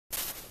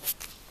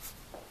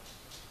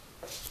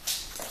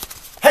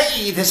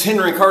Hey, this is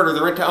Henry Carter,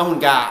 the rent-to-own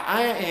guy.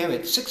 I am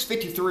at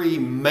 653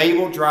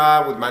 Mable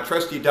Drive with my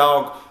trusty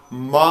dog,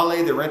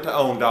 Molly, the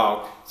rent-to-own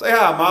dog. Say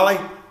hi, Molly.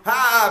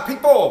 Hi,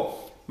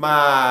 people.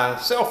 My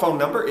cell phone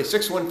number is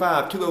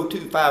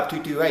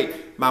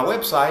 615-202-5228. My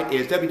website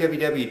is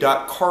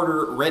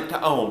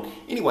www.carterrentown.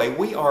 Anyway,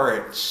 we are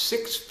at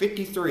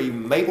 653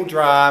 Mable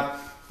Drive.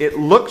 It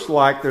looks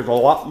like there's a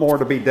lot more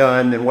to be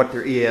done than what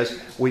there is.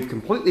 We've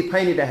completely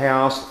painted the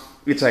house.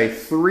 It's a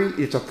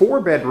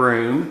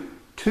 4-bedroom,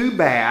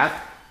 2-bath,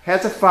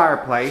 has a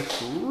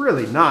fireplace,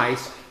 really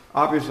nice.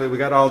 Obviously, we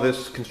got all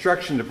this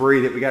construction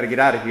debris that we got to get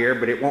out of here,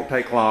 but it won't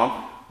take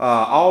long.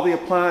 All the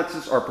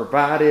appliances are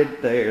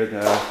provided. They're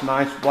the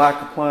nice black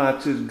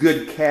appliances,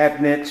 good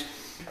cabinets.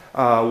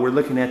 We're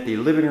looking at the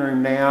living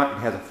room now. It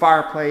has a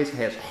fireplace, it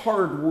has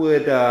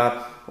hardwood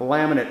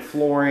laminate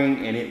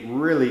flooring, and it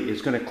really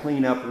is going to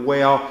clean up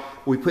well.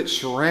 We put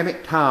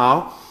ceramic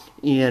tile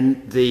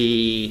in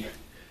the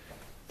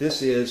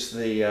This is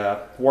the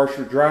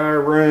washer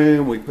dryer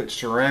room. We put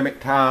ceramic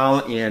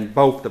tile in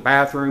both the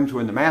bathrooms. We're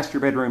in the master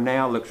bedroom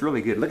now. It looks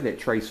really good. Look at that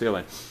tray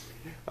ceiling.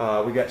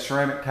 We got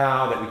ceramic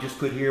tile that we just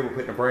put here. We're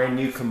putting a brand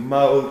new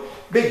commode.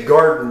 Big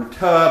garden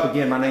tub.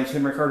 Again, my name's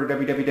Henry Carter,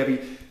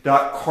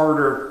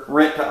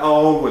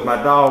 www.carterrentown with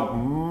my dog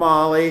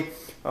Molly.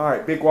 All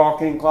right, big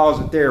walk-in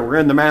closet there. We're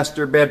in the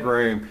master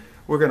bedroom.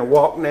 We're going to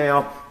walk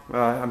now.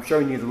 I'm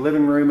showing you the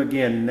living room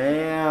again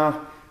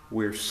now.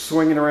 We're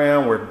swinging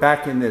around. We're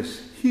back in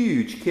this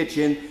huge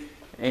kitchen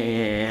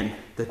and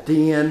the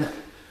den,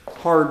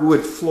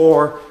 hardwood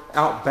floor.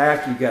 Out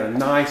back you've got a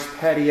nice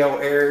patio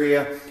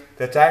area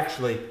that's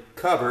actually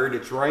covered.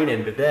 It's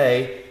raining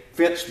today.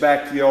 Fenced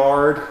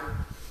backyard.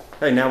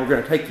 Hey, now we're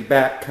going to take you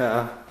back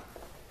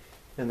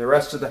in the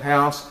rest of the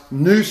house.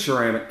 New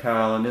ceramic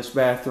tile in this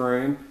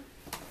bathroom.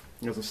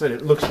 As I said,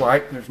 it looks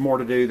like there's more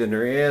to do than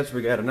there is.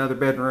 We got another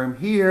bedroom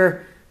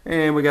here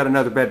and we got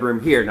another bedroom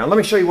here. Now let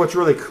me show you what's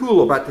really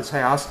cool about this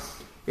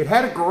house. It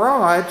had a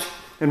garage,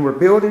 and we're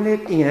building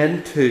it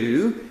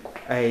into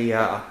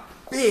a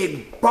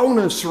big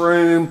bonus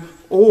room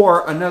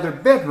or another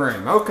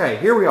bedroom. Okay,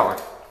 here we are.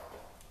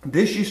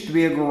 This used to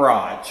be a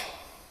garage,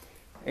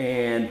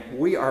 and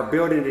we are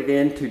building it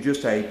into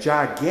just a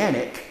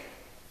gigantic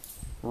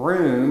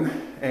room,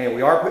 and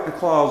we are putting a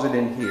closet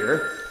in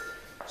here.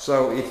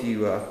 So if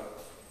you,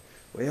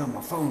 well,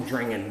 my phone's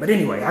ringing, but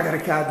anyway,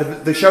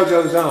 the show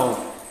goes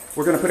on.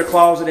 We're going to put a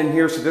closet in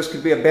here, so this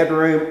could be a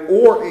bedroom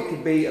or it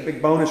could be a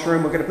big bonus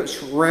room. We're going to put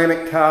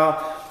ceramic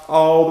tile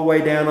all the way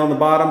down on the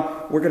bottom.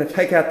 We're going to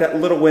take out that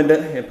little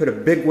window and put a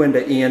big window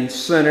in,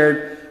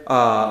 centered.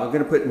 I'm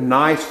going to put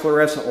nice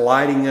fluorescent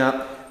lighting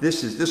up.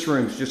 This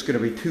room is just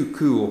going to be too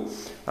cool.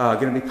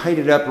 Going to be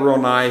painted up real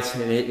nice,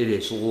 and it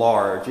is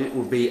large. It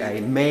will be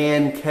a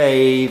man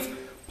cave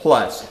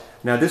plus.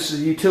 Now this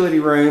is a utility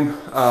room.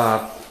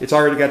 It's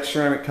already got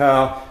ceramic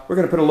tile. We're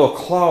going to put a little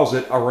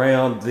closet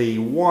around the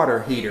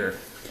water heater.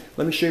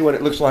 Let me show you what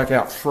it looks like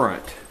out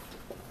front.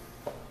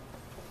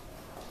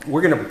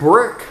 We're going to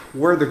brick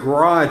where the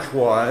garage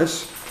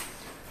was.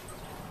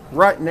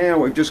 Right now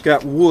we've just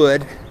got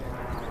wood.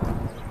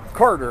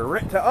 Carter,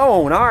 rent to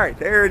own. All right,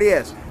 there it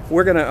is.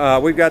 We're gonna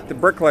we've got the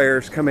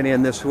bricklayers coming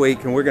in this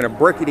week, and we're going to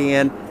brick it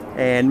in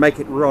and make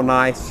it real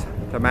nice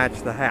to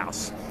match the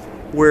house.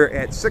 We're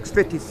at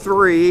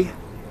 653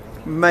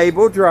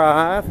 Mable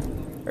Drive.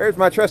 There's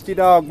my trusty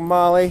dog,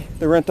 Molly,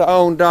 the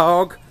rent-to-own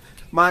dog.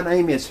 My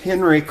name is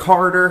Henry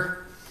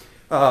Carter.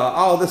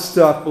 All this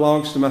stuff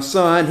belongs to my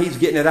son. He's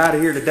getting it out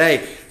of here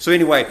today. So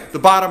anyway, the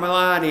bottom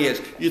line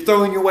is, you're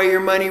throwing away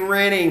your money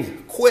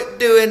renting. Quit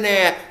doing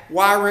that.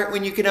 Why rent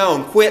when you can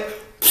own? Quit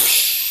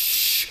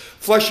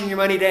flushing your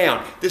money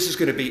down. This is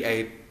going to be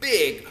a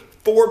big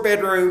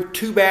 4-bedroom,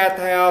 2-bath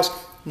house.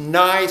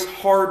 Nice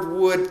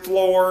hardwood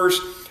floors.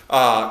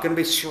 Going to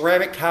be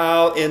ceramic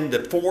tile in the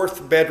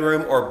 4th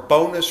bedroom or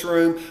bonus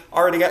room.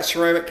 Already got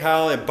ceramic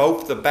tile in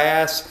both the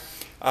baths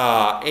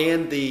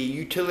and the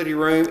utility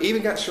room.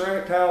 Even got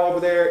ceramic tile over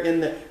there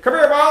in the... Come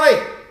here, Molly!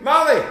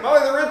 Molly,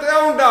 the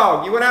rent-to-own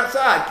dog. You went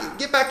outside.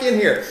 Get back in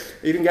here.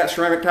 Even got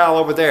ceramic tile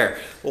over there.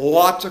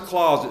 Lots of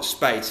closet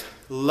space.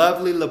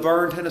 Lovely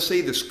LaVergne,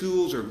 Tennessee. The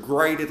schools are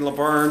great in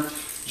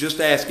LaVergne.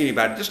 Just ask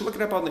anybody. Just look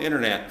it up on the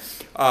internet.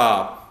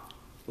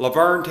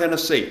 LaVergne,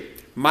 Tennessee.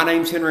 My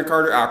name's Henry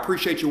Carter. I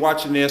appreciate you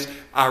watching this.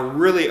 I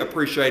really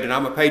appreciate it.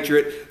 I'm a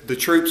patriot. The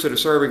troops that are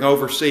serving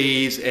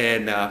overseas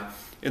and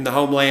in the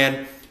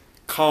homeland,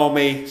 call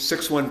me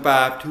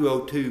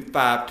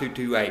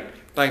 615-202-5228.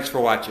 Thanks for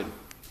watching.